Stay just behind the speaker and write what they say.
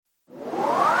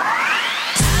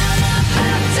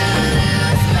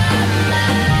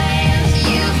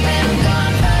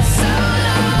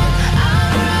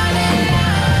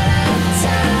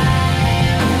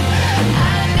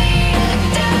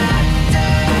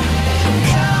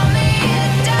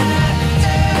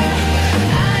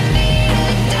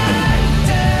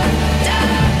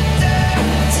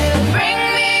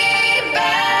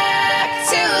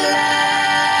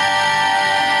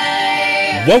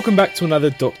Welcome back to another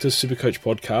Dr. Supercoach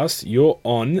podcast. You're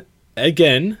on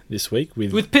again this week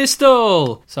with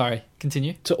Pistol. Sorry,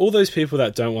 continue. To all those people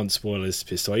that don't want spoilers,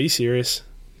 Pistol, are you serious?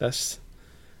 That's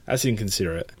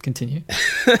inconsiderate. Continue.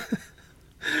 I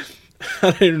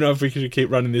don't even know if we should keep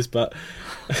running this, but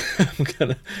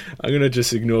I'm gonna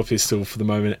just ignore Pistol for the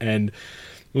moment, and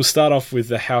we'll start off with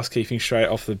the housekeeping straight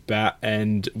off the bat,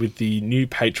 and with the new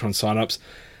Patreon signups.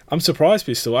 I'm surprised,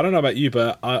 Pistol. I don't know about you,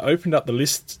 but I opened up the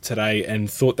list today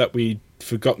and thought that we'd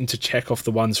forgotten to check off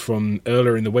the ones from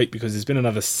earlier in the week, because there's been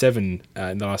another 7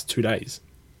 in the last 2 days.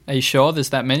 Are you sure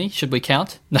there's that many? Should we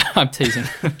count? No, I'm teasing.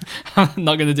 I'm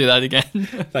not going to do that again.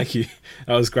 Thank you.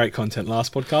 That was great content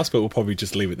last podcast, but we'll probably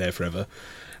just leave it there forever.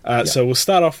 So we'll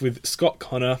start off with Scott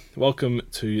Connor. Welcome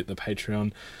to the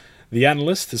Patreon. The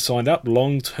analyst has signed up,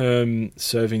 long-term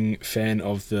serving fan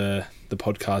of the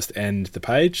podcast and the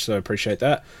page, so I appreciate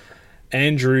that.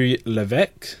 Andrew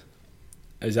Levesque,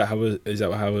 is that how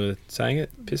we're saying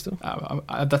it, Pistol?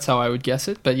 That's how I would guess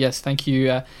it. But yes, thank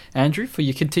you, Andrew, for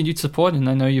your continued support, and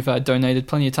I know you've donated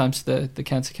plenty of times to the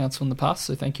Cancer Council in the past,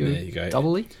 so thank you, there you go.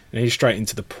 Doubly. And he's straight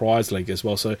into the prize league as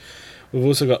well. So we've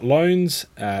also got loans,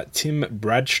 Tim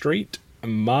Bradstreet,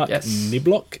 Mark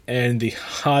Niblock, and the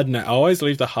hard name. I always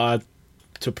leave the hard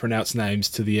to pronounce names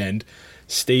to the end,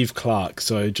 Steve Clark.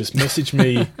 So just message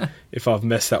me if I've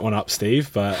messed that one up, Steve,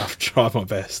 but I've tried my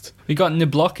best. We got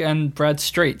Niblock and Brad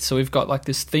Street, so we've got like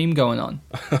this theme going on.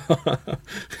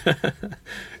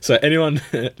 So anyone,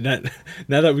 now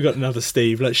that we've got another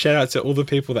Steve, let's shout out to all the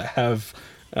people that have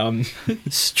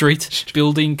street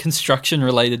building construction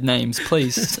related names.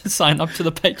 Please sign up to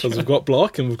the Patreon. Because we've got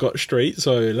block and we've got street,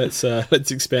 so let's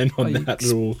expand on that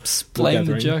little explain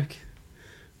the joke.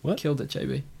 What? Killed it,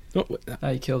 JB. Oh, no,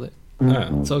 you killed it.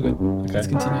 Oh. It's all good. Okay. Let's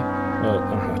continue.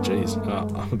 Oh, jeez.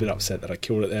 I'm a bit upset that I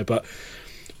killed it there, but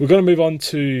we're going to move on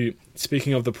to,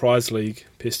 speaking of the prize league,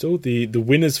 Pistol, the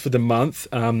winners for the month.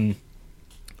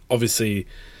 Obviously,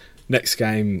 next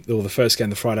game, or the first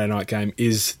game, the Friday night game,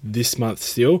 is this month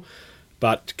still,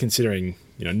 but considering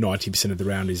 90% of the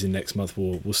round is in next month,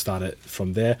 we'll start it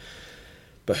from there.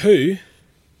 But who?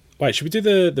 Wait, should we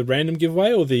do the random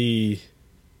giveaway or the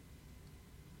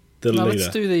leader? Let's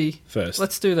do the first.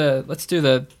 Let's do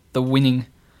the winning,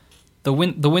 the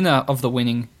winner of the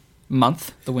winning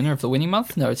month. The winner of the winning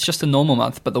month? No, it's just a normal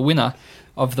month, but the winner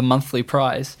of the monthly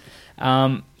prize.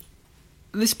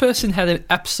 This person had an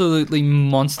absolutely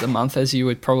monster month, as you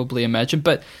would probably imagine,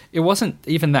 but it wasn't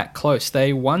even that close.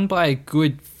 They won by a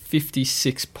good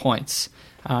 56 points.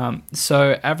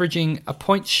 So averaging a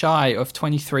point shy of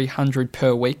 2,300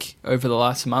 per week over the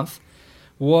last month,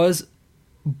 was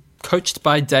coached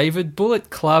by David,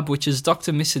 Bullet Club, which is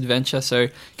Dr. Misadventure. So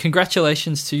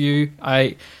congratulations to you.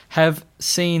 I have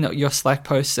seen your Slack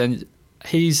posts, and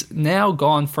he's now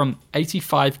gone from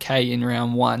 85k in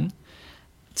round 1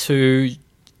 to,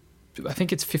 I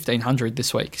think it's 1,500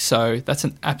 this week. So that's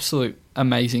an absolute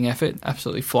amazing effort,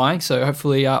 absolutely flying. So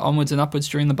hopefully onwards and upwards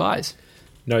during the buys.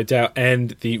 No doubt.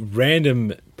 And the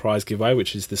random prize giveaway,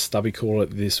 which is the stubby caller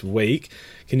this week.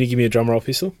 Can you give me a drum roll,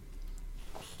 Pistol?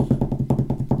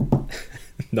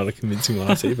 Not a convincing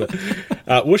one, I see, but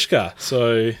Wooshka.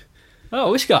 So,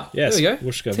 Wooshka. Yes, there we go.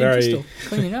 Wooshka, very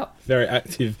cleaning up, very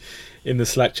active in the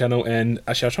Slack channel. And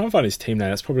actually, I'll try and find his team name.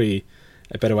 That's probably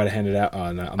a better way to hand it out.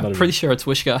 Oh no, I'm pretty sure it's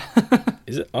Wooshka.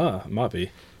 Is it? Oh, it might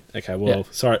be. Okay, well,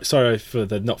 sorry for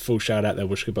the not full shout out there,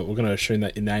 Wooshka, but we're going to assume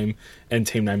that your name and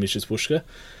team name is just Wooshka,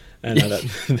 and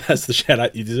that's the shout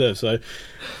out you deserve. So,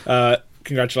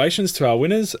 congratulations to our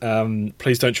winners.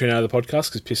 Please don't tune out of the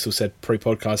podcast, because Pistol said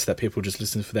pre-podcast that people just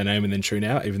listen for their name and then tune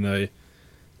out, even though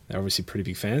they're obviously pretty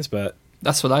big fans. But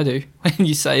that's what I do when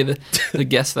you say the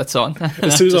guest that's on.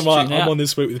 As soon as I'm on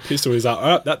this week with Pistol, he's like, all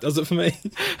right, that does it for me.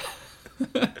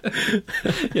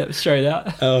 Yeah, straight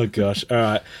out. Oh gosh. All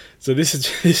right. So this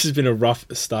has been a rough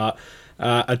start.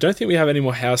 I don't think we have any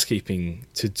more housekeeping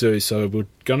to do, so we're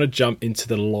going to jump into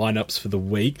the lineups for the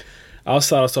week. I'll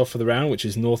start us off for the round, which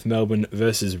is North Melbourne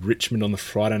versus Richmond on the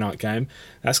Friday night game.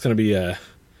 That's going to be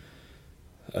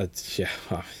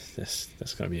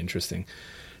that's going to be interesting.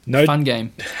 Fun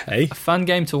game. Hey? A fun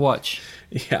game to watch.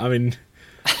 Yeah, I mean,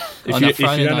 if you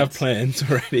don't have plans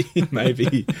already,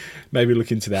 maybe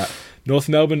look into that. North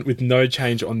Melbourne with no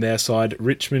change on their side.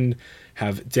 Richmond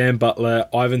have Dan Butler,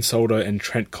 Ivan Soldo, and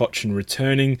Trent Cotchin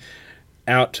returning.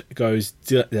 Out goes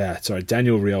Daniel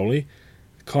Rioli,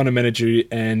 Connor Menadue,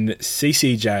 and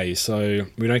CCJ. So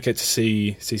we don't get to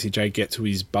see CCJ get to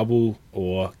his bubble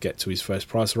or get to his first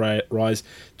price rise.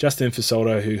 Justin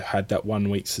Fasoldo, who had that 1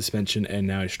 week suspension and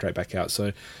now is straight back out.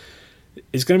 So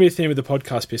it's going to be a theme of the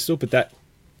podcast, Pistol, but that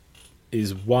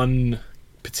is one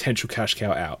potential cash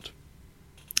cow out.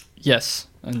 Yes,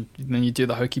 and then you do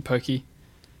the hokey pokey.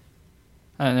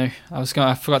 I don't know.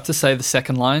 I forgot to say the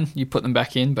second line. You put them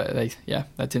back in, but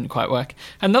that didn't quite work.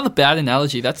 Another bad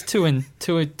analogy. That's two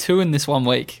in this 1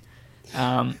 week.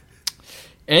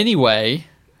 Anyway,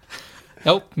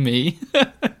 help me.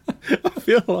 I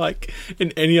feel like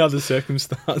in any other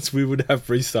circumstance we would have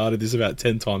restarted this about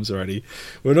 10 times already.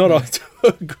 We're not off to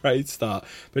a great start.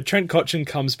 But Trent Cotchin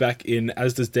comes back in,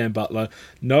 as does Dan Butler.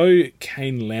 No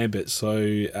Kane Lambert,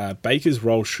 so Baker's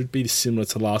role should be similar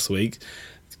to last week.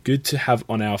 Good to have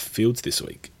on our fields this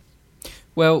week.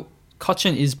 Well,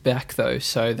 Cotchin is back though,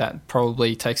 so that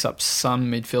probably takes up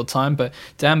some midfield time, but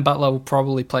Dan Butler will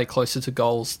probably play closer to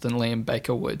goals than Liam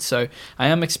Baker would. So I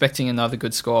am expecting another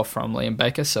good score from Liam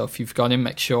Baker, so if you've got him,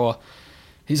 make sure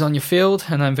he's on your field,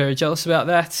 and I'm very jealous about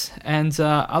that. And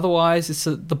otherwise, it's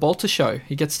the Bolter show.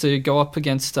 He gets to go up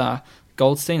against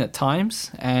Goldstein at times,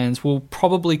 and will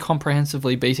probably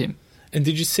comprehensively beat him. And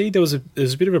did you see there was a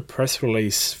bit of a press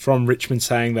release from Richmond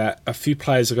saying that a few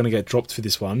players are going to get dropped for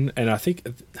this one, and I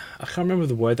can't remember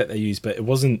the word that they used, but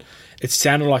it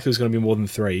sounded like it was going to be more than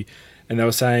 3, and they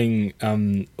were saying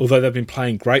although they've been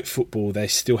playing great football, they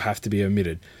still have to be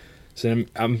omitted. So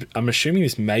I'm assuming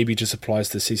this maybe just applies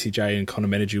to CCJ and Connor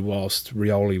Menadue, whilst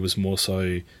Rioli was more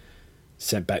so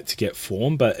sent back to get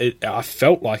form, but I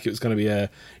felt like it was going to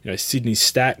be Sydney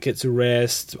Stack gets a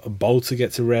rest, a Bolter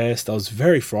gets a rest. I was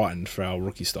very frightened for our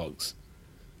rookie stocks.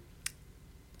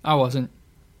 I wasn't.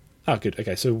 Oh, good.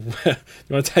 Okay, so you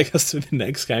want to take us to the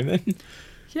next game then?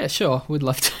 Yeah, sure. We'd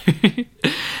love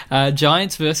to.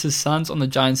 Giants versus Suns. On the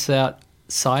Giants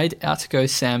side, out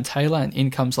goes Sam Taylor and in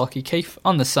comes Lockie Keefe.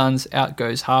 On the Suns, out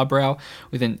goes Harbrow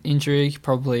with an injury,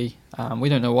 probably, we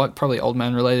don't know what, probably old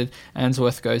man related.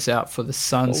 Answorth goes out for the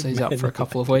Suns, so he's out for a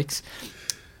couple of weeks.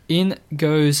 In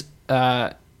goes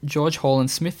George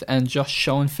Holland-Smith and Josh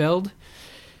Schoenfeld.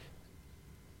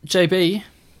 JB,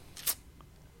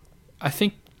 I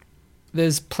think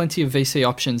there's plenty of VC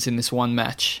options in this one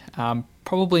match.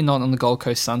 Probably not on the Gold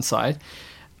Coast Sun side.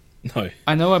 No,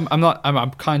 I know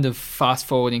I'm kind of fast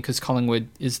forwarding because Collingwood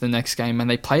is the next game and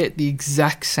they play at the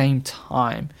exact same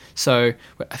time. So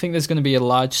I think there's going to be a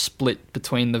large split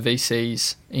between the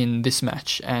VCs in this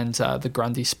match and the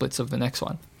Grundy splits of the next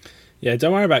one. Yeah,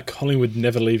 don't worry about Collingwood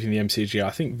never leaving the MCG. I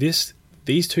think these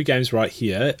 2 games right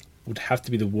here would have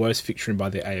to be the worst fixturing by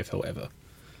the AFL ever.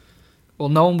 Well,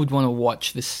 no one would want to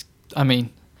watch this. I mean,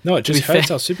 no, it just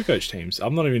hurts our Supercoach teams.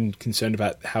 I'm not even concerned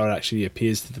about how it actually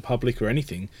appears to the public or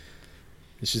anything.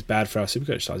 It's just bad for our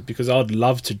Supercoach sides because I'd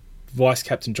love to vice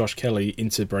captain Josh Kelly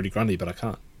into Brodie Grundy, but I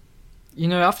can't.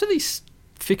 After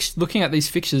looking at these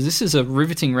fixtures, this is a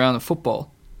riveting round of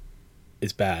football.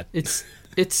 It's bad. It's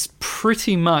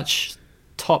pretty much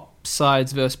top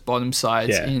sides versus bottom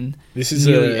sides in this is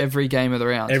nearly every game of the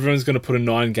round. Everyone's going to put a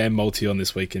 9-game multi on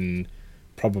this week and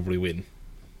probably win.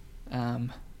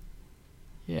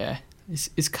 Yeah.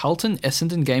 Is Carlton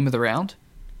Essendon game of the round?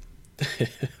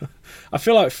 I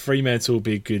feel like Fremantle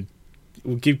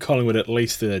will give Collingwood at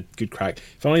least a good crack.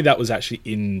 If only that was actually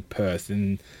in Perth,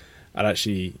 then I'd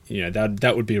actually,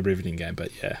 that would be a riveting game.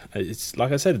 But yeah, it's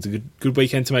like I said, it's a good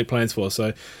weekend to make plans for.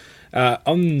 So,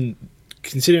 on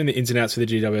considering the ins and outs for the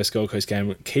GWS Gold Coast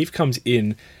game, Keefe comes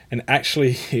in and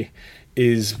actually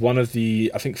is one of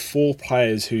the, I think, 4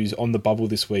 players who's on the bubble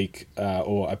this week,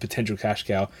 or a potential cash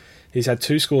cow. He's had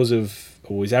 2 scores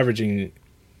he's averaging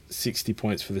 60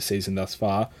 points for the season thus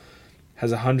far.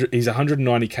 He's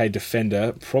 190k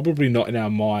defender, probably not in our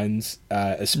minds,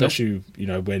 especially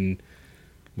when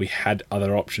we had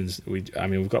other options. We've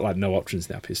got like no options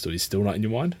now. Pistol, he's still not in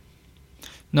your mind?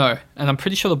 No, and I'm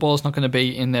pretty sure the ball's not going to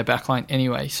be in their backline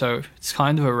anyway, so it's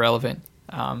kind of irrelevant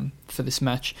for this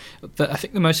match. But I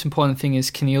think the most important thing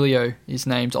is Canelio is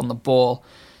named on the ball,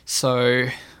 so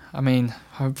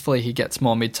hopefully he gets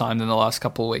more mid-time than the last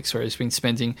couple of weeks where he's been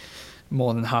spending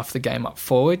more than half the game up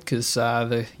forward because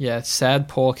sad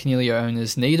poor Canelio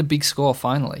owners need a big score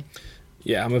finally.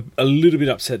 Yeah, I'm a little bit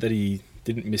upset that he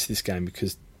didn't miss this game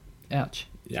because... Ouch.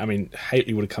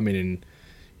 Hately would have come in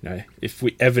and, if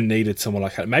we ever needed someone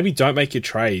like that, maybe don't make your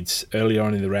trades early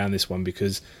on in the round this one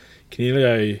because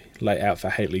Canelio late out for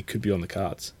Hately could be on the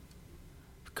cards.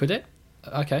 Could it?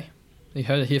 Okay. You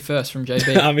heard it here first from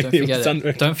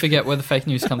JB. Don't forget where the fake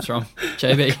news comes from.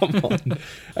 JB. Come on.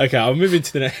 Okay, I'll move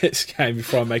into the next game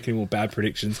before I make any more bad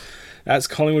predictions. That's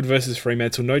Collingwood versus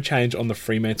Fremantle. No change on the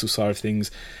Fremantle side of things.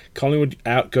 Collingwood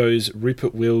out goes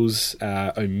Rupert Wills,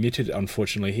 omitted,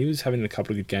 unfortunately. He was having a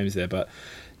couple of good games there, but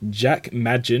Jack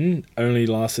Madgen only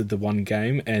lasted the 1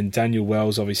 game, and Daniel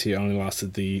Wells obviously only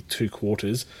lasted the 2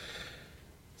 quarters.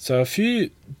 So a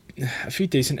few a few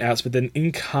decent outs, but then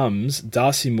in comes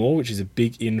Darcy Moore, which is a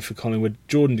big in for Collingwood,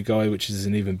 Jordan De Goey, which is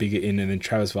an even bigger in, and then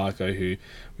Travis Varco, who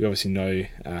we obviously know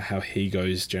how he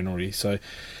goes generally. So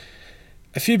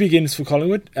a few big ins for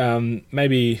Collingwood.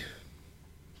 Maybe,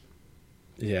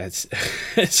 yeah,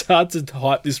 it's hard to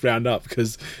hype this round up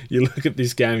because you look at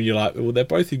this game and you're like, well, they're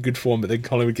both in good form, but then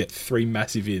Collingwood get 3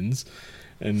 massive ins,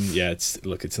 and yeah, it's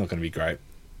not going to be great.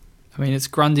 I mean, it's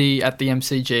Grundy at the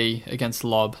MCG against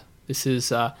Lob. This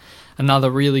is another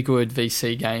really good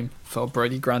VC game for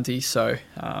Brodie Grundy, so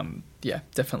yeah,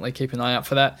 definitely keep an eye out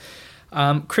for that.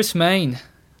 Chris Mayne,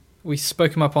 we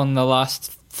spoke him up on the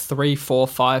last 3, 4,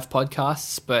 5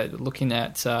 podcasts, but looking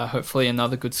at hopefully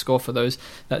another good score for those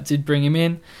that did bring him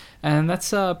in, and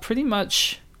that's pretty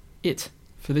much it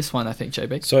for this one, I think,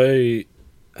 JB. So,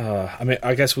 I mean,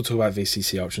 I guess we'll talk about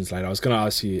VCC options later. I was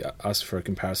going to ask for a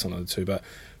comparison on the two, but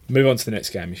move on to the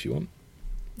next game if you want.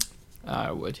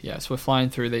 I would, yes. We're flying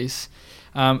through these.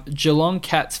 Geelong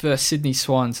Cats versus Sydney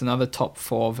Swans, another top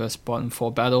 4 versus bottom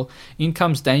 4 battle. In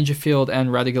comes Dangerfield and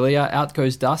Radaglia. Out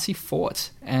goes Darcy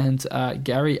Fort and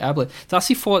Gary Ablett.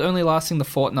 Darcy Fort only lasting the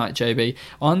fortnight, JB.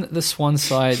 On the Swan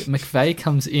side, McVeigh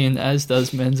comes in, as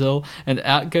does Menzel, and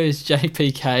out goes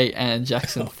JPK and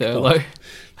Jackson Thurlow.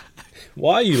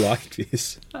 Why are you like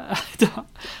this? I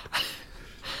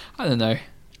don't know.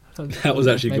 That was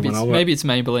actually a good one. Maybe it's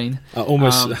Maybelline. I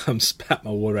almost spat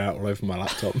my water out all over my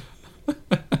laptop.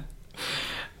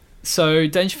 So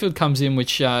Dangerfield comes in,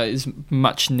 which is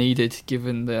much needed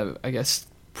given the, I guess,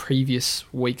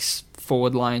 previous week's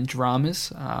forward line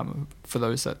dramas for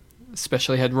those that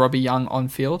especially had Robbie Young on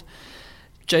field.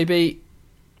 JB,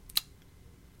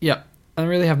 yeah, I don't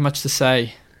really have much to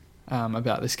say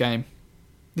about this game.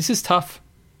 This is tough.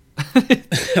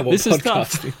 This is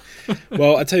tough.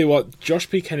 Well, I tell you what, Josh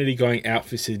P. Kennedy going out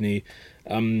for Sydney,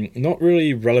 not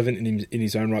really relevant in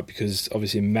his own right because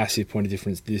obviously a massive point of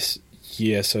difference this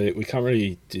year, so we can't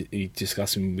really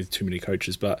discuss him with too many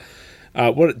coaches. But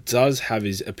what it does have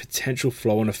is a potential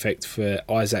flow-on effect for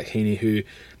Isaac Heaney, who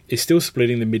is still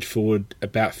splitting the midfield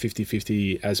about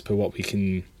 50-50 as per what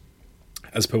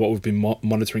we've been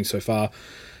monitoring so far.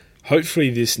 Hopefully,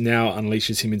 this now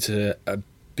unleashes him into a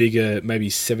bigger, maybe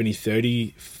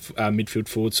 70-30 midfield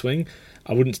forward swing.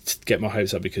 I wouldn't get my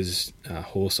hopes up because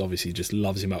Horse obviously just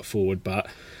loves him up forward, but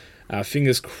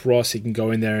fingers crossed he can go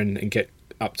in there and get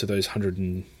up to those 100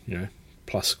 and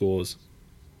plus scores.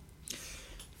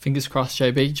 Fingers crossed,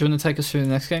 JB. Do you want to take us through the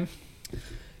next game?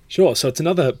 Sure. So it's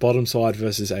another bottom side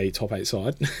versus a top 8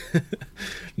 side.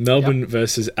 Melbourne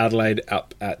versus Adelaide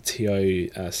up at TO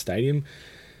Stadium,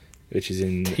 which is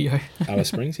in Alice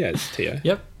Springs. Yeah, it's TO.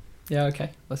 Yep. Yeah, okay.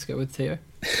 Let's go with TO.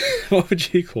 What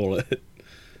would you call it?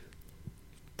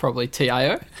 Probably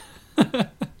TIO.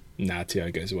 Nah, TO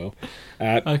goes well.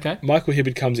 Okay. Michael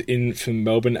Hibberd comes in for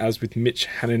Melbourne, as with Mitch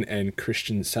Hannon and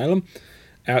Christian Salem.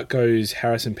 Out goes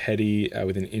Harrison Petty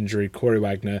with an injury, Corey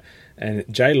Wagner, and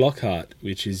Jay Lockhart,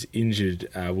 which is injured.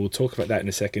 We'll talk about that in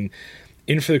a second.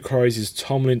 In for the Crows is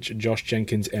Tom Lynch, Josh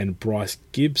Jenkins, and Bryce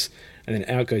Gibbs. And then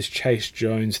out goes Chase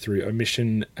Jones through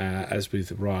omission, as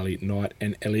with Riley Knight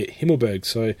and Elliot Himmelberg.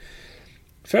 So,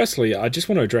 firstly, I just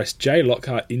want to address Jay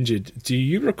Lockhart injured. Do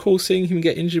you recall seeing him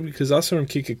get injured? Because I saw him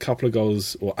kick a couple of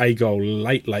goals, or a goal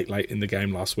late in the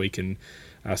game last week and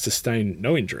sustain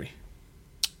no injury.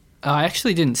 I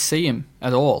actually didn't see him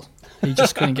at all. He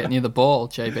just couldn't get near the ball,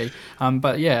 JB.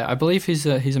 But yeah, I believe he's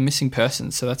a missing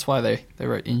person, so that's why they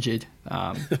wrote injured.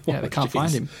 They can't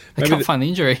find him. They can't find the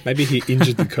injury. Maybe he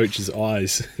injured the coach's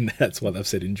eyes, and that's why they've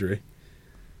said injury.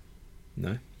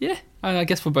 No? Yeah, I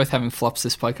guess we're both having flops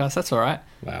this podcast. That's all right.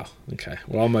 Wow, okay.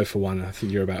 Well, I'm 0 for 1, and I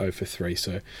think you're about 0 for 3,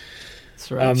 so...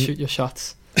 That's all right. Shoot your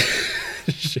shots.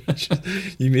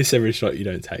 You miss every shot you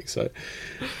don't take, so...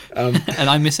 and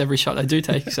I miss every shot I do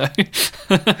take, so...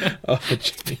 Oh,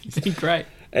 jeez. Great.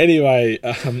 Anyway,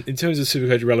 in terms of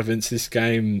Supercoach relevance, this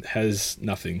game has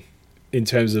nothing. In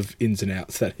terms of ins and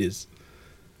outs, that is.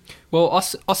 Well,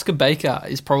 Oscar Baker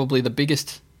is probably the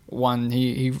biggest one.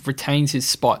 He retains his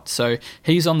spot, so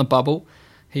he's on the bubble.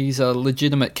 He's a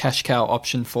legitimate cash cow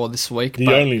option for this week.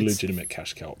 The only legitimate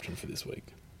cash cow option for this week.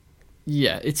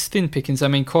 Yeah, it's thin pickings. I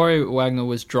mean, Corey Wagner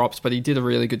was dropped, but he did a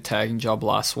really good tagging job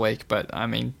last week. But, I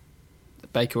mean,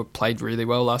 Baker played really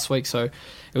well last week, so it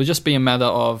will just be a matter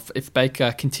of if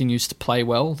Baker continues to play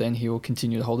well, then he will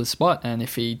continue to hold his spot. And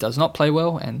if he does not play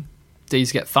well and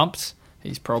D's get thumped,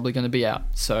 he's probably going to be out.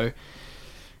 So,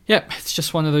 yeah, it's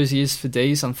just one of those years for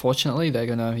D's, unfortunately. They're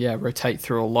going to rotate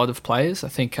through a lot of players. I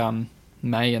think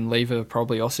May and Lever are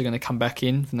probably also going to come back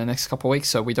in the next couple of weeks,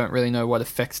 so we don't really know what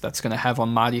effect that's going to have on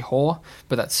Marty Hoare,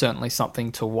 but that's certainly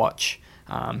something to watch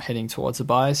heading towards the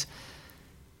buys.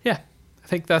 Yeah, I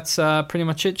think that's pretty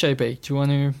much it, JB. Do you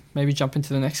want to maybe jump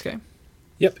into the next game?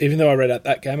 Yep, even though I read out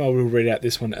that game, I will read out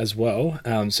this one as well.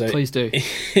 So please do.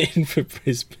 In for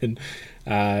Brisbane,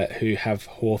 who have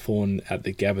Hawthorn at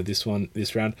the Gabba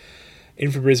this round.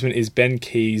 In for Brisbane is Ben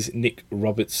Keys, Nick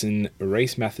Robertson,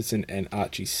 Reece Matheson and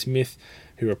Archie Smith,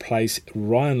 who replace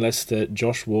Ryan Lester,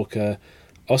 Josh Walker,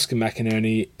 Oscar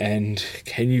McInerney, and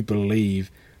can you believe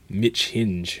Mitch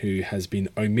Hinge, who has been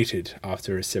omitted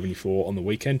after a 74 on the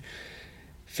weekend.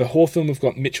 For Hawthorn, we've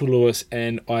got Mitchell Lewis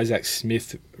and Isaac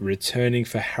Smith returning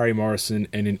for Harry Morrison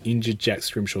and an injured Jack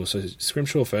Scrimshaw. So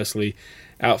Scrimshaw, firstly,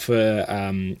 out for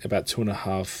about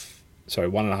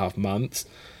 1.5 months.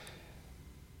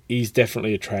 He's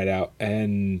definitely a trade out.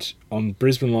 And on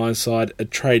Brisbane Lions side, a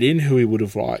trade in who we would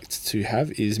have liked to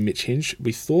have is Mitch Hinge.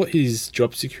 We thought his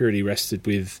job security rested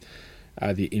with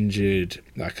the injured,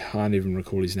 I can't even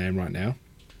recall his name right now.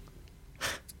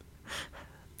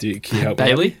 Can you help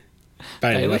Bailey?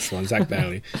 Bailey, that's the one, Zach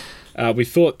Bailey. We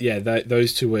thought,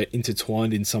 those two were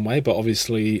intertwined in some way, but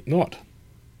obviously not.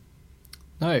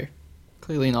 No,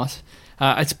 clearly not.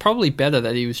 It's probably better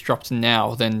that he was dropped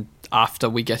now than after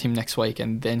we get him next week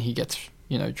and then he gets,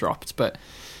 dropped. But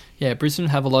yeah, Brisbane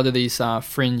have a lot of these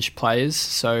fringe players,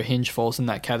 so Hinge falls in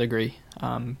that category.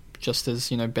 Just as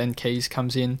Ben Keys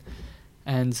comes in,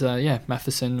 and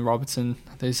Matheson, Robertson,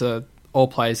 these are all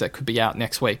players that could be out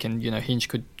next week, and Hinge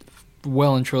could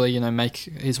well and truly, make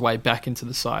his way back into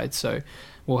the side. So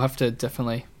we'll have to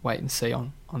definitely wait and see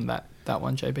on that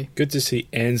one, JB. Good to see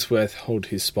Ainsworth hold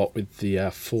his spot with the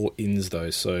 4 ins, though.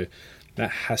 So that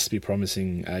has to be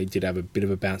promising. He did have a bit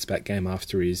of a bounce-back game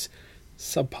after his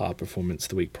subpar performance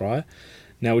the week prior.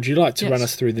 Now, would you like to run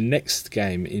us through the next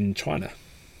game in China?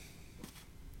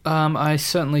 I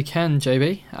certainly can,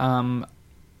 JB.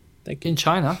 In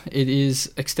China, it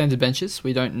is extended benches.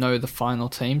 We don't know the final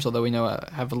teams, although we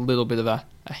have a little bit of a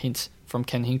hint from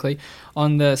Ken Hinkley.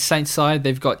 On the Saints side,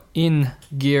 they've got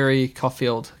Geary,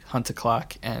 Caulfield, Hunter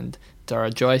Clark, and Dara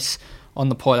Joyce. On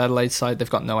the Port Adelaide side, they've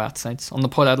got no out Saints. On the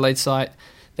Port Adelaide side,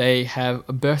 they have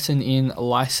Burton in,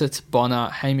 Lysett, Bonner,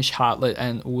 Hamish Hartlett,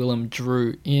 and Willem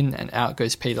Drew in, and out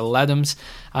goes Peter Laddams.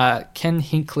 Ken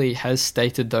Hinkley has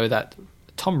stated, though, that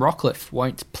Tom Rockliff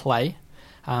won't play,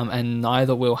 and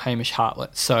neither will Hamish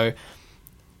Hartlett. So,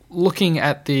 looking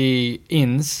at the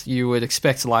ins, you would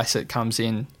expect Lysett comes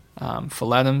in for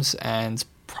Laddams, and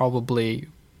probably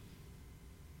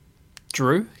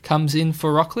Drew comes in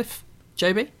for Rockliff,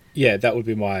 JB? Yeah, that would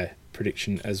be my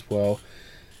prediction as well.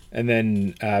 And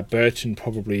then Burton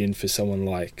probably in for someone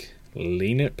like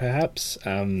Leanett, perhaps.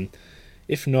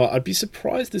 If not, I'd be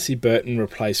surprised to see Burton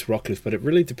replace Rockliff, but it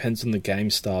really depends on the game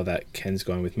style that Ken's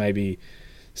going with. Maybe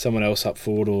someone else up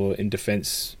forward or in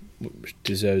defence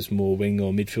deserves more wing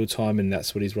or midfield time, and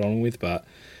that's what he's rolling with. But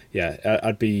yeah,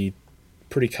 I'd be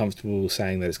pretty comfortable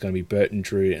saying that it's going to be Burton,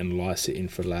 Drew, and Lysett in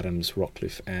for Laddams,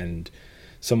 Rockliff, and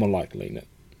someone like Leanett.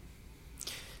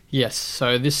 Yes,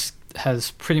 so this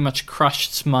has pretty much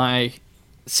crushed my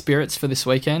spirits for this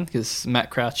weekend because Matt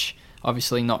Crouch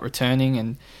obviously not returning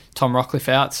and Tom Rockliff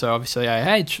out. So obviously,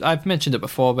 I've mentioned it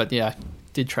before, but yeah,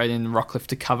 did trade in Rockliff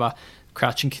to cover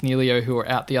Crouch and Cornelio, who were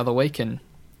out the other week, and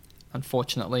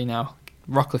unfortunately now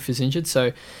Rockliff is injured.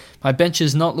 So my bench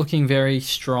is not looking very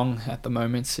strong at the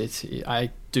moment.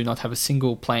 I do not have a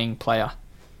single playing player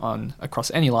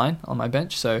across any line on my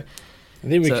bench, so I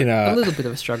think we can a little bit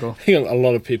of a struggle. I think a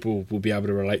lot of people will be able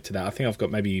to relate to that. I think I've got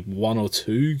maybe 1 or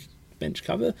 2 bench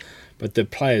cover, but the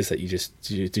players that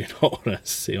you do not want to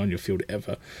see on your field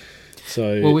ever.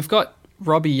 So well, we've got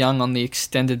Robbie Young on the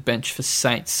extended bench for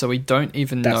Saints, so we don't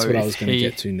even know if he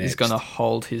is going to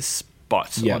hold his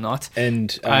spot or not.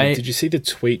 And did you see the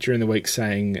tweet during the week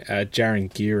saying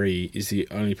Jaron Geary is the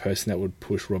only person that would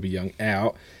push Robbie Young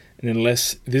out? And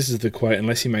unless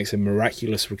he makes a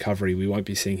miraculous recovery, we won't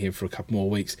be seeing him for a couple more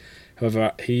weeks.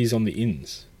 However, he's on the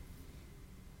ins.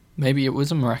 Maybe it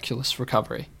was a miraculous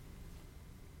recovery.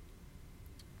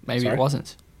 Maybe it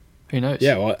wasn't. Who knows?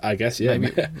 Yeah, well, I guess, yeah.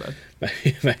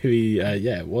 Maybe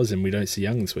it was, and we don't see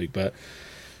Young this week. But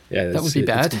yeah, that would be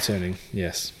bad. It's concerning,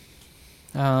 yes.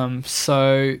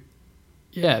 So,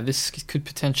 yeah, this could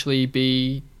potentially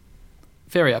be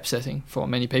very upsetting for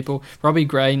many people. Robbie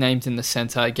Gray named in the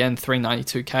centre, again,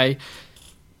 392k.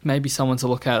 Maybe someone to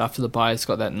look at after the bye has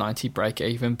got that 90 break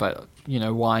even, but,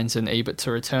 Wines and Ebert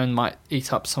to return might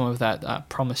eat up some of that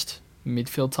promised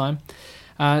midfield time.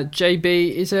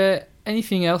 JB, is there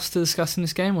anything else to discuss in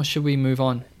this game, or should we move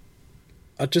on?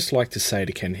 I'd just like to say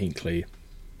to Ken Hinkley,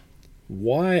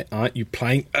 why aren't you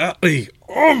playing early?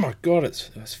 Oh my God,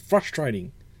 it's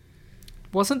frustrating.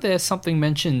 Wasn't there something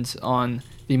mentioned on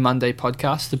the Monday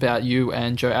podcast about you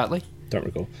and Joe Atley? Don't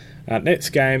recall.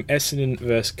 Next game, Essendon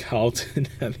versus Carlton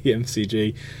at the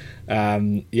MCG.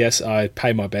 Yes, I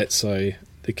pay my bet, so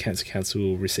the Cancer Council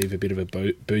will receive a bit of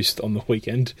a boost on the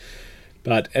weekend.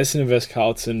 But Essendon versus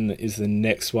Carlton is the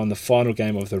next one, the final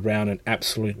game of the round, an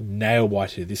absolute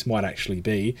nail-biter this might actually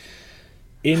be.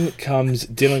 In comes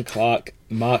Dylan Clark,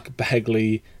 Mark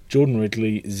Bagley, Jordan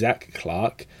Ridley, Zach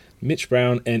Clark, Mitch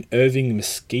Brown and Irving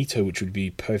Mosquito, which would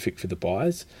be perfect for the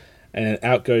buys. And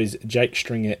out goes Jake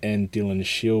Stringer and Dylan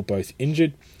Shield, both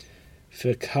injured.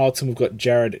 For Carlton, we've got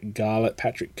Jared Garlett,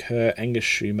 Patrick Kerr, Angus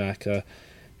Schumacher,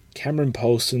 Cameron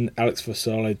Polson, Alex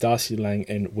Fosolo, Darcy Lang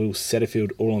and Will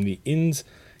Setterfield all on the ins.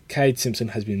 Cade Simpson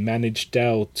has been managed.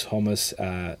 Dale Thomas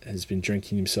has been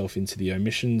drinking himself into the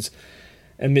omissions.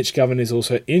 And Mitch Govan is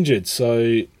also injured.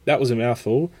 So that was a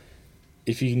mouthful.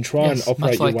 If you can try and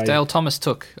operate your way... much like Dale Thomas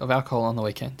took of alcohol on the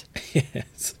weekend.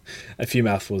 Yes, a few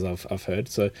mouthfuls I've heard.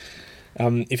 So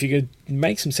if you could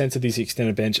make some sense of this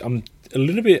extended bench, I'm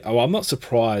not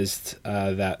surprised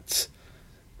that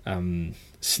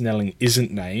Snelling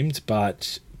isn't named,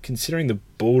 but considering the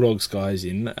Bulldogs guys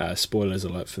in, spoilers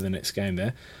alert for the next game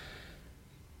there,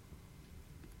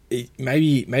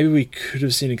 maybe we could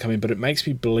have seen him come in, but it makes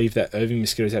me believe that Irving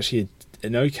Mosquito is actually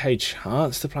an okay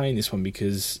chance to play in this one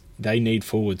because they need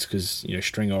forwards because,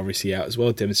 Stringer obviously out as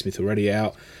well, Devon Smith already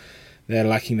out. They're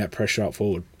lacking that pressure up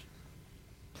forward.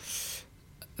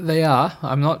 They are.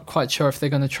 I'm not quite sure if they're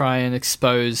going to try and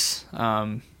expose,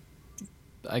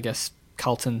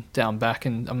 Carlton down back,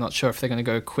 and I'm not sure if they're going to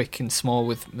go quick and small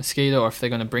with Mosquito or if they're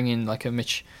going to bring in like a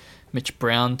Mitch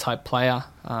Brown type player.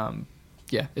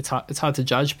 It's hard to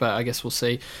judge, but I guess we'll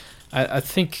see. I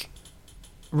think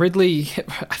Ridley,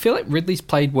 I feel like Ridley's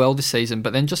played well this season,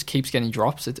 but then just keeps getting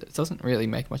drops. It doesn't really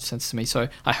make much sense to me, so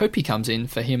I hope he comes in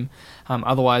for him.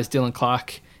 Otherwise, Dylan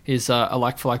Clark is a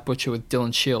like-for-like butcher with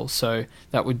Dylan Shill, so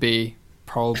that would be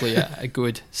probably a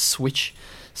good switch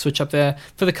up there.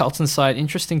 For the Carlton side,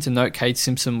 interesting to note, Cade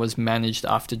Simpson was managed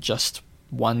after just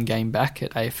one game back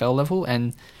at AFL level,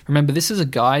 and remember, this is a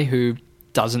guy who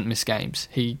doesn't miss games.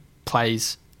 He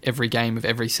plays every game of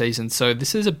every season, so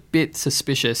this is a bit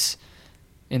suspicious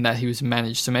in that he was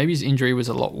managed. So maybe his injury was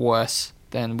a lot worse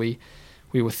than we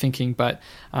were thinking. But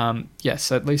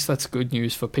so at least that's good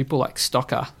news for people like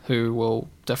Stocker, who will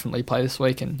definitely play this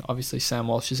week. And obviously Sam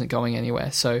Walsh isn't going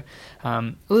anywhere. So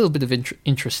a little bit of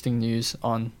interesting news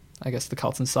on, I guess, the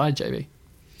Carlton side, JB.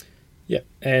 Yeah,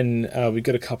 and we've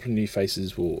got a couple of new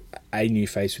faces. Well, a new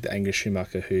face with Angus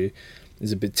Schumacher, who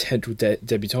is a potential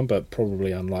debutant, but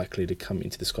probably unlikely to come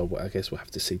into the squad. Well, I guess we'll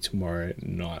have to see tomorrow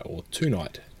night or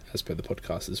tonight, as per the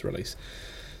podcast's release.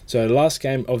 So last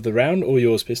game of the round, all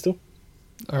yours, Pistol.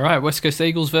 All right, West Coast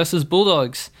Eagles versus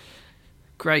Bulldogs.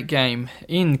 Great game.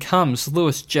 In comes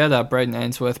Lewis Jetta, Braden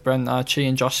Ainsworth, Brendan Archie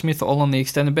and Josh Smith, all on the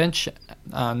extended bench.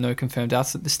 No confirmed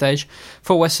outs at this stage.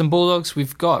 For Western Bulldogs,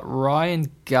 we've got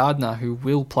Ryan Gardner, who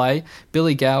will play,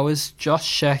 Billy Gowers, Josh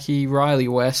Shackey, Riley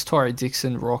West, Torrey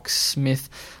Dixon, Rock Smith,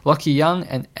 Lockie Young,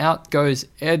 and out goes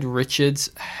Ed Richards,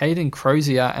 Hayden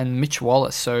Crozier, and Mitch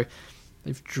Wallace. So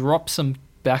they've dropped some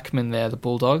backmen there, the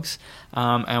Bulldogs,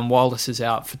 and Wallace is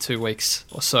out for 2 weeks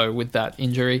or so with that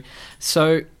injury.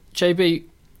 So, JB,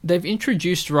 they've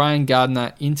introduced Ryan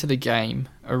Gardner into the game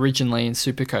originally in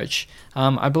Supercoach.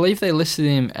 I believe they listed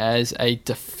him as a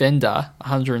defender,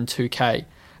 102k,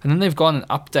 and then they've gone and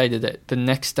updated it the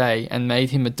next day and made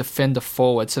him a defender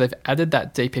forward. So they've added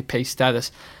that DPP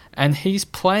status, and he's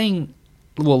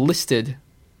listed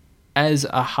as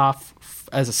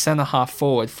a centre half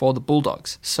forward for the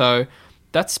Bulldogs. So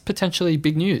that's potentially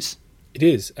big news. It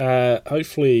is.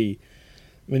 Hopefully,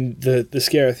 I mean, the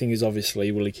scary thing is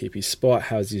obviously, will he keep his spot?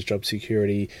 How's his job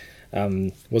security?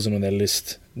 Wasn't on their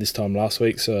list this time last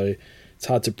week, so it's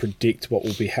hard to predict what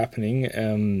will be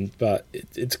happening. But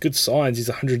it's good signs. He's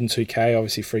 102k,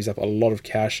 obviously frees up a lot of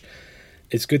cash.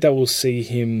 It's good that we'll see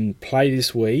him play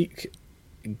this week,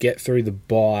 get through the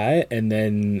bye, and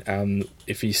then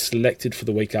if he's selected for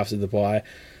the week after the bye,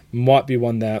 might be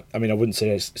one that, I mean, I wouldn't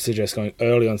suggest going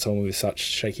early on someone with such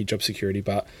shaky job security,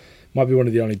 but might be one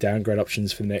of the only downgrade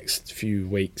options for the next few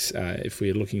weeks if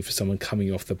we're looking for someone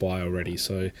coming off the bye already.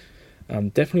 So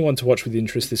definitely one to watch with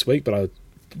interest this week, but I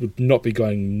would not be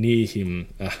going near him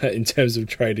in terms of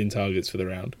trade-in targets for the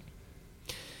round.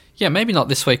 Yeah, maybe not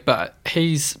this week, but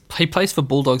he plays for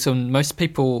Bulldogs, and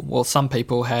some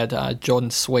people had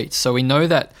Jordan Sweet. So we know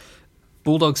that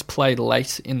Bulldogs played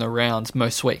late in the rounds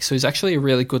most weeks, so he's actually a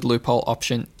really good loophole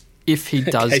option if he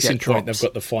does Case get in dropped. Point, they've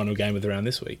got the final game of the round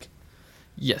this week.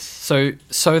 Yes.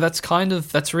 So that's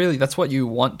what you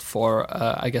want for,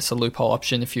 I guess, a loophole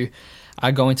option. If you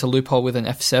are going to loophole with an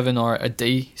F7 or a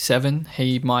D7,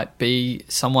 he might be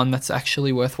someone that's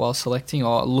actually worthwhile selecting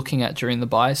or looking at during the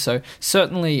buy. So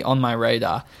certainly on my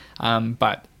radar,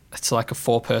 but it's like a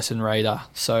 4-person radar.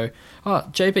 So,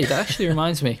 JB, that actually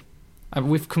reminds me.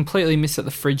 We've completely missed that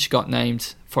the Fridge got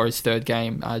named for his third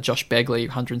game. Josh Begley,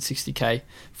 160k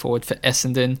forward for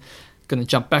Essendon. Going to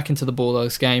jump back into the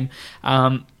Bulldogs game.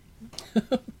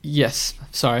 Yes,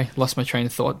 sorry, lost my train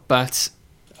of thought. But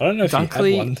I don't know if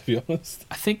Dunkley, you had one, to be honest.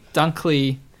 I think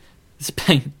Dunkley, it's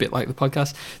being a bit like the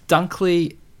podcast,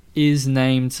 Dunkley is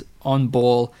named on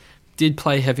ball, did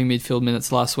play heavy midfield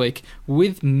minutes last week.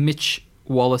 With Mitch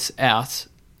Wallace out,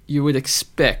 you would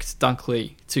expect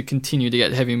Dunkley to continue to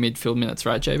get heavy midfield minutes,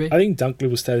 right, JB? I think Dunkley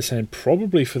will stay the same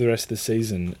probably for the rest of the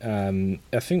season.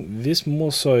 I think this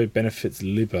more so benefits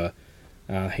Libba.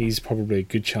 He's probably a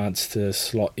good chance to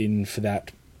slot in for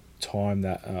that time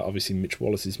that obviously Mitch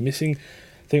Wallace is missing.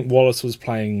 I think Wallace was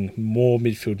playing more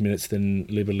midfield minutes than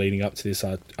Libba leading up to this.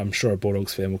 I'm sure a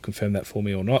Bulldogs fan will confirm that for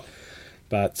me or not.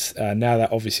 But now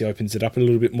that obviously opens it up a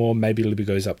little bit more, maybe Libba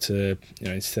goes up to,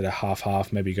 instead of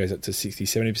half-half, maybe goes up to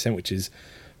 60-70%, which is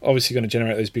obviously going to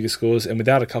generate those bigger scores. And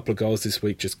without a couple of goals this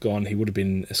week just gone, he would have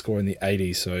been a scorer in the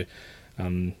 80s. So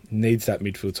needs that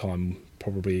midfield time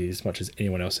probably as much as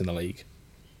anyone else in the league.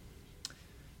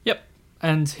 Yep.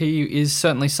 And he is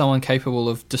certainly someone capable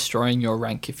of destroying your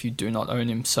rank if you do not own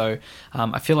him. So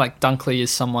I feel like Dunkley is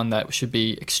someone that should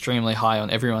be extremely high on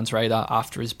everyone's radar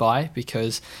after his bye,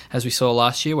 because as we saw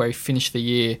last year, where he finished the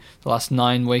year, the last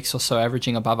 9 weeks or so,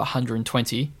 averaging above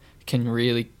 120, can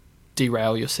really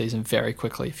derail your season very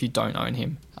quickly if you don't own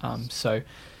him. So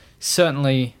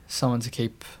certainly someone to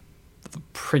keep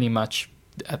pretty much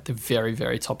at the very,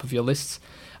 very top of your lists.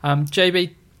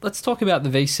 JB, let's talk about the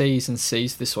VCs and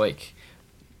Cs this week.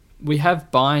 We have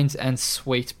Bynes and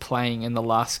Sweet playing in the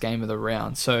last game of the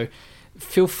round, so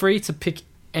feel free to pick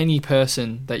any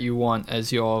person that you want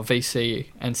as your VC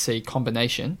and C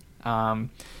combination. But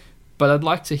I'd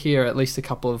like to hear at least a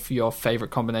couple of your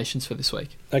favourite combinations for this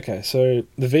week. Okay, so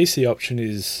the VC option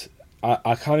is...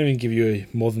 I can't even give you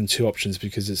more than 2 options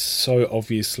because it's so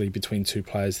obviously between 2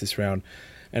 players this round.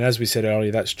 And as we said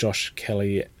earlier, that's Josh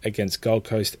Kelly against Gold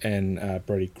Coast and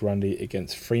Brodie Grundy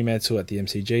against Fremantle at the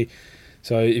MCG.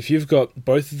 So if you've got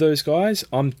both of those guys,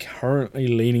 I'm currently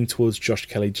leaning towards Josh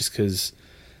Kelly just because,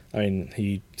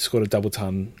 he scored a double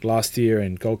ton last year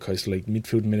and Gold Coast league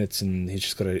midfield minutes, and he's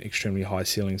just got an extremely high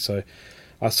ceiling. So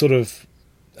I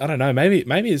don't know, maybe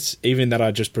it's even that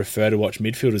I just prefer to watch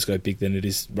midfielders go big than it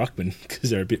is ruckman because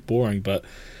they're a bit boring. But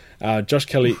Josh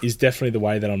Kelly is definitely the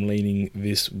way that I'm leaning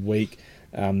this week.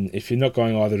 If you're not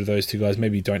going either of those 2 guys,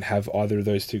 maybe you don't have either of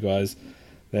those 2 guys,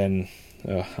 then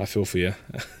I feel for you.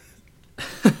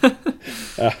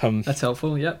 That's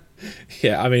helpful, yep.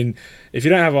 Yeah, if you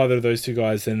don't have either of those 2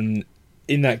 guys, then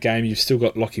in that game you've still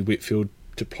got Lachie Whitfield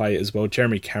to play as well.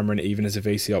 Jeremy Cameron even as a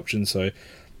VC option, so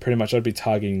pretty much I'd be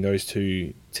targeting those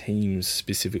 2 teams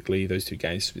specifically, those 2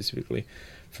 games specifically,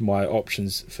 for my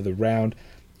options for the round.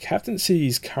 Captaincy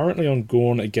is currently on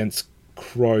Gawn against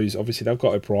Crows. Obviously they've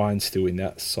got O'Brien still in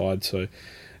that side, so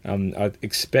I'd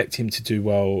expect him to do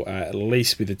well, at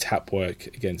least with the tap work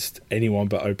against anyone,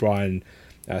 but O'Brien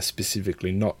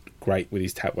specifically not great with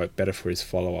his tap work, better for his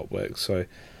follow-up work. So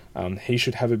he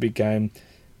should have a big game.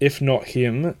 If not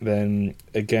him, then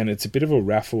again, it's a bit of a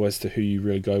raffle as to who you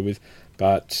really go with,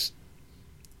 but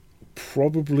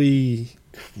probably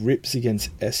Cripps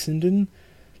against Essendon.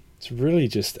 It's really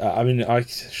just,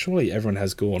 surely everyone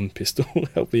has Gawn pistol.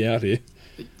 Help me out here.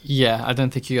 Yeah, I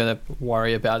don't think you got to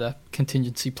worry about a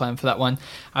contingency plan for that one.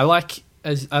 I like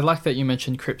that you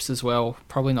mentioned Cripps as well.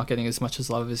 Probably not getting as much as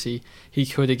love as he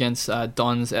could against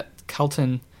Dons.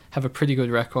 Carlton have a pretty good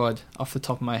record off the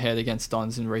top of my head against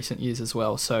Dons in recent years as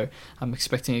well. So I'm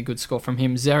expecting a good score from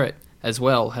him. Zeret as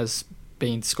well has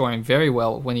been scoring very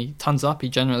well. When he tons up, he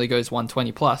generally goes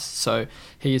 120 plus. So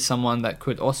he is someone that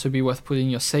could also be worth putting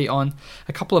your seat on.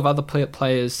 A couple of other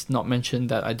players not mentioned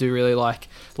that I do really like.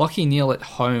 Lachie Neale at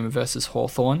home versus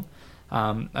Hawthorn,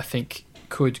 I think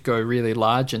could go really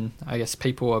large, and I guess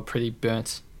people are pretty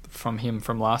burnt from him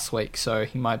from last week, so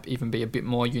he might even be a bit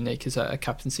more unique as a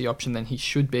captaincy option than he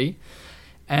should be.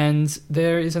 And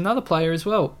there is another player as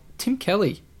well, Tim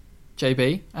Kelly.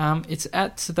 JB. It's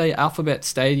at the Alphabet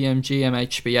Stadium,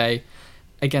 GMHBA,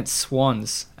 against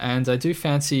Swans, and I do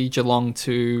fancy Geelong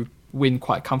to win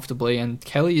quite comfortably, and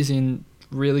Kelly is in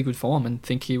really good form and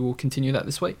think he will continue that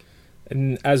this week.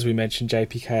 And as we mentioned,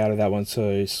 JPK out of that one,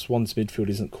 so Swans midfield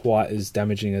isn't quite as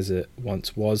damaging as it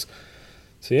once was.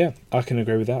 So yeah, I can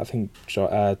agree with that. I think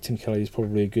Tim Kelly is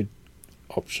probably a good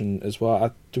option as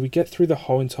well. Do we get through the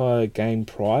whole entire game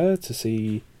prior to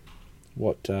see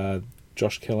what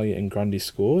Josh Kelly and Grundy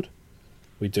scored?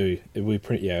 We do.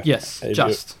 Yes,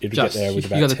 just. Get there with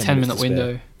about you got a 10-minute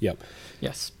window. Yep.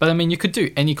 Yes, but I mean, you could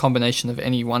do any combination of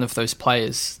any one of those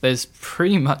players. There's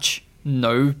pretty much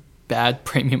no bad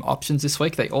premium options this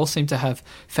week. They all seem to have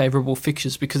favourable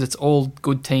fixtures because it's all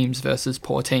good teams versus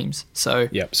poor teams. So,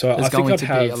 so there's going to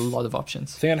be a lot of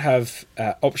options. I think I'd have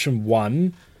option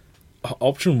 1.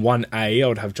 Option 1A, I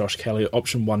would have Josh Kelly.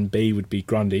 Option 1B would be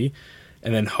Grundy.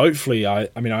 And then hopefully, I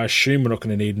assume we're not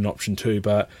going to need an option 2,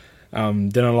 but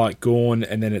then I like Gawn,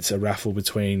 and then it's a raffle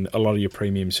between a lot of your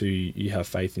premiums who you have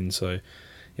faith in. So,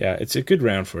 yeah, it's a good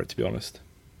round for it, to be honest.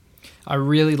 I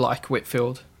really like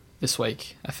Whitfield this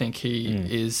week. I think he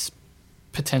is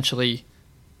potentially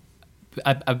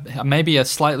maybe a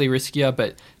slightly riskier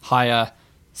but higher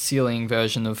ceiling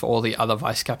version of all the other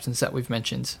vice captains that we've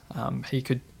mentioned. He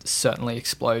could certainly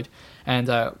explode. And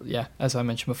as I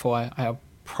mentioned before, I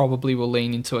probably will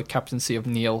lean into a captaincy of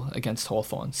Neil against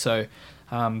Hawthorn. So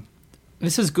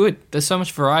this is good. There's so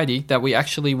much variety that we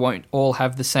actually won't all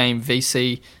have the same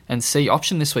VC and C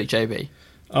option this week, JB.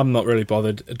 I'm not really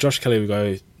bothered. Josh Kelly will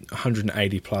go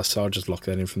 180 plus, so I'll just lock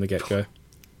that in from the get-go.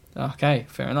 Okay,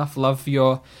 fair enough. Love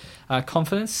your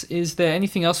confidence. Is there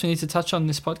anything else we need to touch on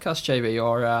this podcast, JB,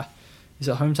 or is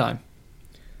it home time?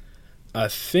 I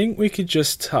think we could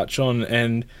just touch on,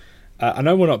 and I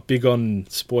know we're not big on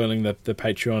spoiling the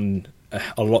Patreon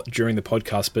a lot during the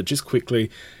podcast, but just quickly,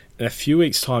 in a few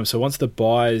weeks' time, so once the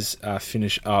buys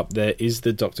finish up, there is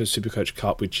the Dr. Supercoach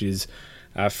Cup, which is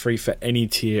free for any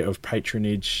tier of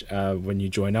patronage when you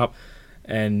join up.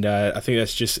 And I think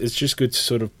it's just good to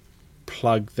sort of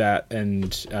plug that,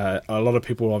 and a lot of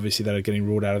people obviously that are getting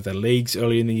ruled out of their leagues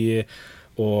early in the year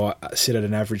or sit at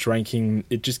an average ranking,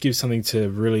 it just gives something to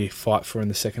really fight for in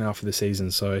the second half of the season.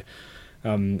 So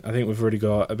I think we've already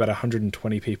got about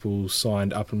 120 people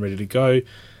signed up and ready to go.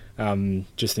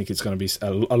 Just think it's going to be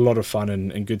a lot of fun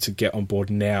and good to get on board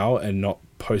now and not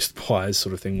post-buys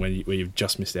sort of thing where you've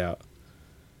just missed out.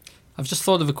 I've just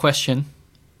thought of a question,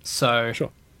 so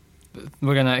sure.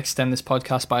 We're going to extend this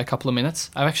podcast by a couple of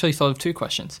minutes. I've actually thought of 2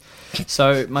 questions.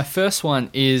 So my first one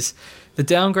is the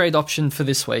downgrade option for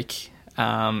this week.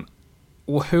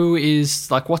 Who is,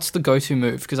 what's the go-to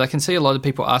move? Because I can see a lot of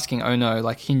people asking, oh no,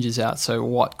 Hinge's out, so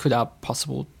what could our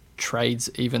possible trades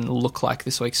even look like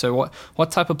this week? So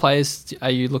what type of players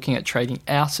are you looking at trading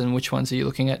out, and which ones are you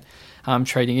looking at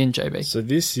trading in, JB? So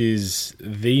this is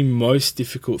the most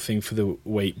difficult thing for the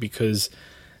week, because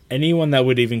anyone that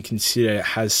would even consider it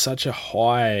has such a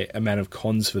high amount of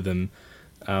cons for them,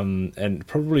 and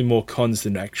probably more cons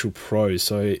than actual pros.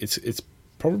 So it's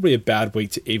probably a bad week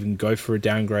to even go for a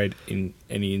downgrade in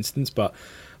any instance, but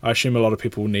I assume a lot of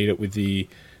people will need it with the,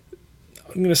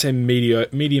 I'm going to say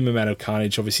medium amount of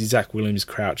carnage. Obviously, Zach Williams,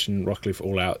 Crouch, and Rockcliffe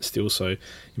all out still, so you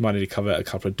might need to cover a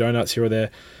couple of donuts here or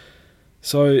there.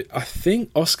 So I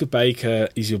think Oscar Baker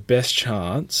is your best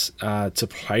chance to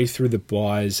play through the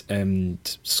buys and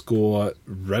score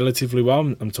relatively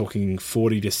well. I'm talking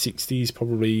 40 to 60s,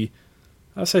 probably.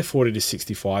 I'll say 40 to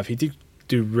 65. He did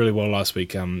do really well last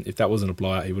week. If that wasn't a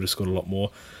blowout, he would have scored a lot more.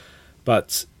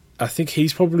 But I think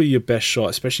he's probably your best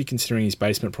shot, especially considering his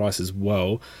basement price as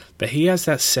well. But he has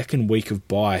that second week of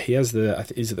buy. He has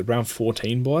is it the round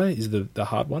 14 buy? Is the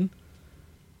hard one?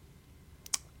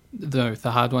 No,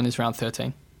 the hard one is round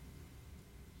 13.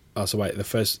 Oh, so wait, the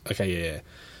first... Okay, yeah.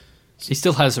 He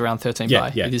still has a round 13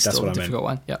 buy. Yeah, it is that's still what a difficult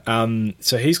one. Yep.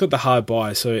 So he's got the hard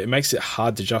buy, so it makes it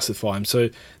hard to justify him. So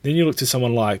then you look to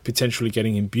someone like potentially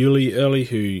getting in Bewley early,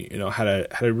 who had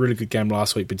a really good game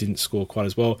last week but didn't score quite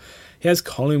as well. He has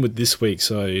Collingwood this week,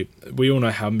 so we all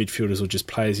know how midfielders or just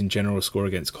players in general score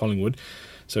against Collingwood.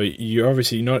 So you're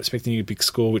obviously not expecting a big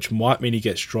score, which might mean he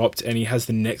gets dropped, and he has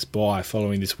the next buy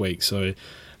following this week. So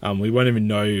we won't even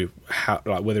know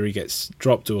whether he gets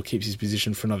dropped or keeps his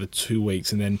position for another 2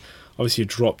 weeks. And then obviously a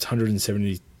dropped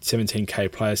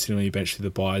 117k player sitting on your bench through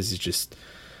the buys is just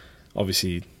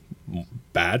obviously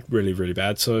bad, really, really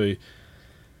bad. So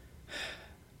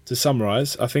to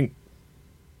summarise, I think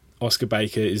Oscar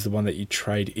Baker is the one that you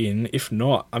trade in. If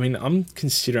not, I'm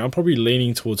probably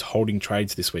leaning towards holding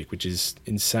trades this week, which is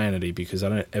insanity because I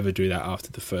don't ever do that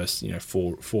after the first,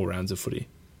 four rounds of footy.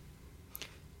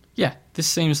 Yeah, this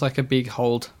seems like a big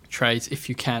hold trades if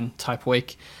you can type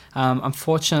week.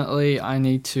 Unfortunately, I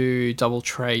need to double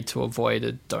trade to avoid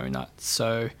a donut.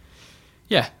 So,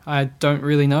 yeah, I don't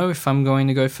really know if I'm going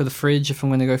to go for the fridge, if I'm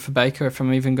going to go for Baker, if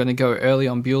I'm even going to go early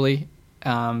on Bewley.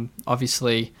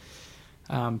 Obviously,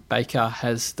 Baker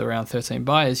has the round 13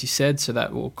 bye, as you said, so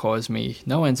that will cause me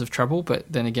no ends of trouble. But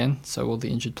then again, so will the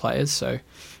injured players. So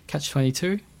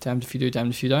catch-22. Damned if you do,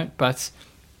 damned if you don't. But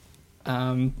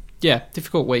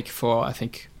difficult week for, I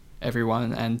think,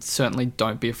 everyone, and certainly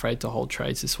don't be afraid to hold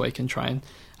trades this week and try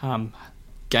and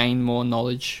gain more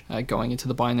knowledge going into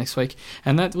the bye next week.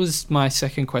 And that was my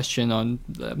second question on,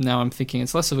 now I'm thinking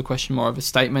it's less of a question, more of a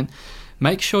statement.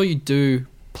 Make sure you do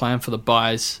plan for the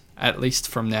buys, at least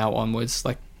from now onwards.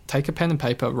 Like, take a pen and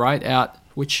paper, write out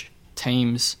which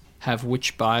teams have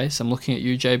which buys. I'm looking at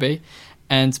you, JB.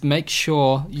 And make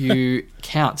sure you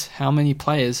count how many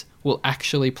players will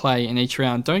actually play in each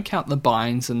round. Don't count the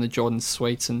Bynes and the Jordan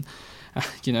Sweets and,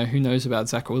 who knows about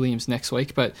Zach Williams next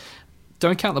week. But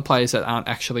don't count the players that aren't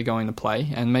actually going to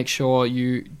play, and make sure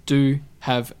you do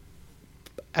have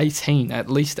 18, at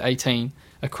least 18,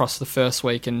 across the first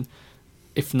week, and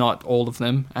if not all of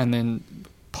them, and then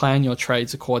plan your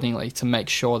trades accordingly to make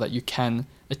sure that you can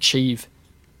achieve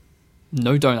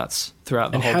no donuts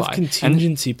throughout the whole have bye.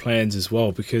 Contingency plans as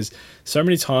well, because so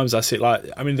many times I see,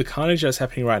 the carnage that's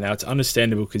happening right now, it's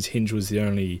understandable because Hinge was the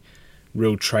only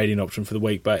real trading option for the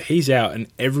week, but he's out and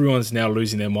everyone's now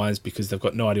losing their minds because they've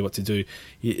got no idea what to do.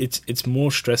 It's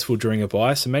more stressful during a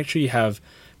bye, so make sure you have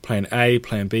plan A,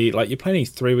 plan B. Like, you're planning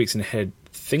 3 weeks in ahead,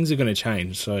 things are going to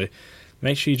change, so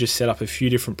make sure you just set up a few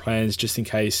different plans just in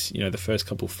case the first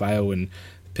couple fail and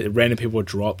random people are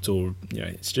dropped, or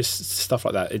it's just stuff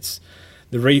like that. It's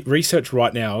the research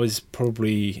right now is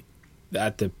probably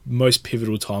at the most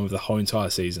pivotal time of the whole entire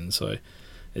season, so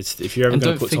if you're ever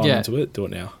going to put time into it, do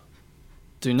it now.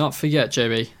 Do not forget,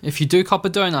 JB, if you do cop a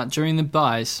donut during the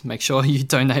buys, make sure you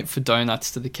donate for donuts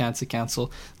to the Cancer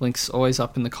Council. Links always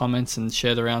up in the comments and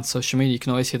shared around social media. You can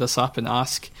always hit us up and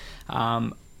ask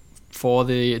for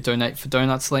the Donate for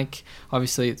Donuts link.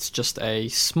 Obviously, it's just a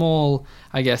small,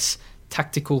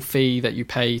 tactical fee that you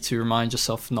pay to remind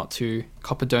yourself not to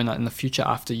cop a donut in the future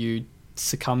after you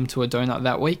succumb to a donut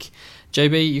that week.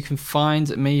 JB, you can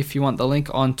find me, if you want the link,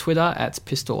 on Twitter at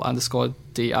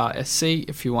pistol_DRSC.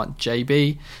 If you want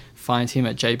JB, find him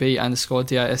at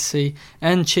JB_DRSC.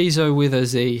 And Chizo with a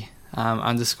Z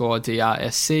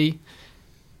 _DRSC.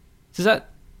 Does that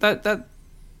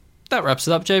wraps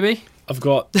it up, JB? I've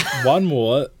got one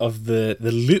more of the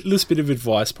littlest bit of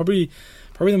advice, probably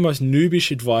the most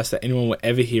noobish advice that anyone will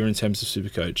ever hear in terms of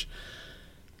Supercoach.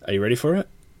 Are you ready for it?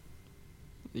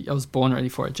 I was born ready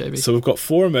for it, JB. So we've got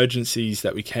 4 emergencies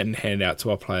that we can hand out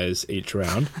to our players each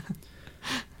round.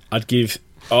 I'd give...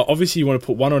 obviously, you want to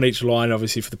put one on each line,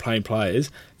 obviously, for the playing players.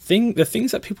 The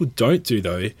things that people don't do,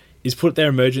 though, is put their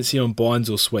emergency on Bynes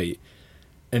or Sweet.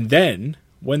 And then,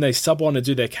 when they sub on and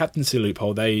do their captaincy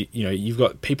loophole, you've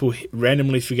got people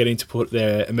randomly forgetting to put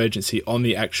their emergency on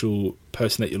the actual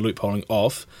person that you're loopholing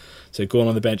off. So going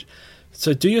on the bench.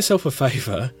 So do yourself a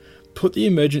favour... Put the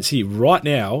emergency right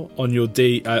now on your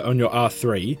on your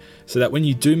R3, so that when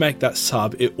you do make that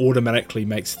sub, it automatically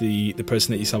makes the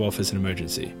person that you sub off as an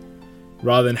emergency,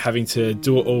 rather than having to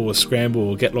do it all or scramble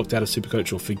or get locked out of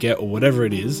Supercoach or forget or whatever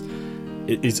it is.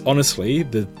 It is honestly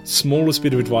the smallest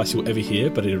bit of advice you'll ever hear,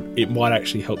 but it might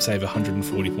actually help save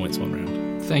 140 points one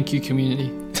round. Thank you, community.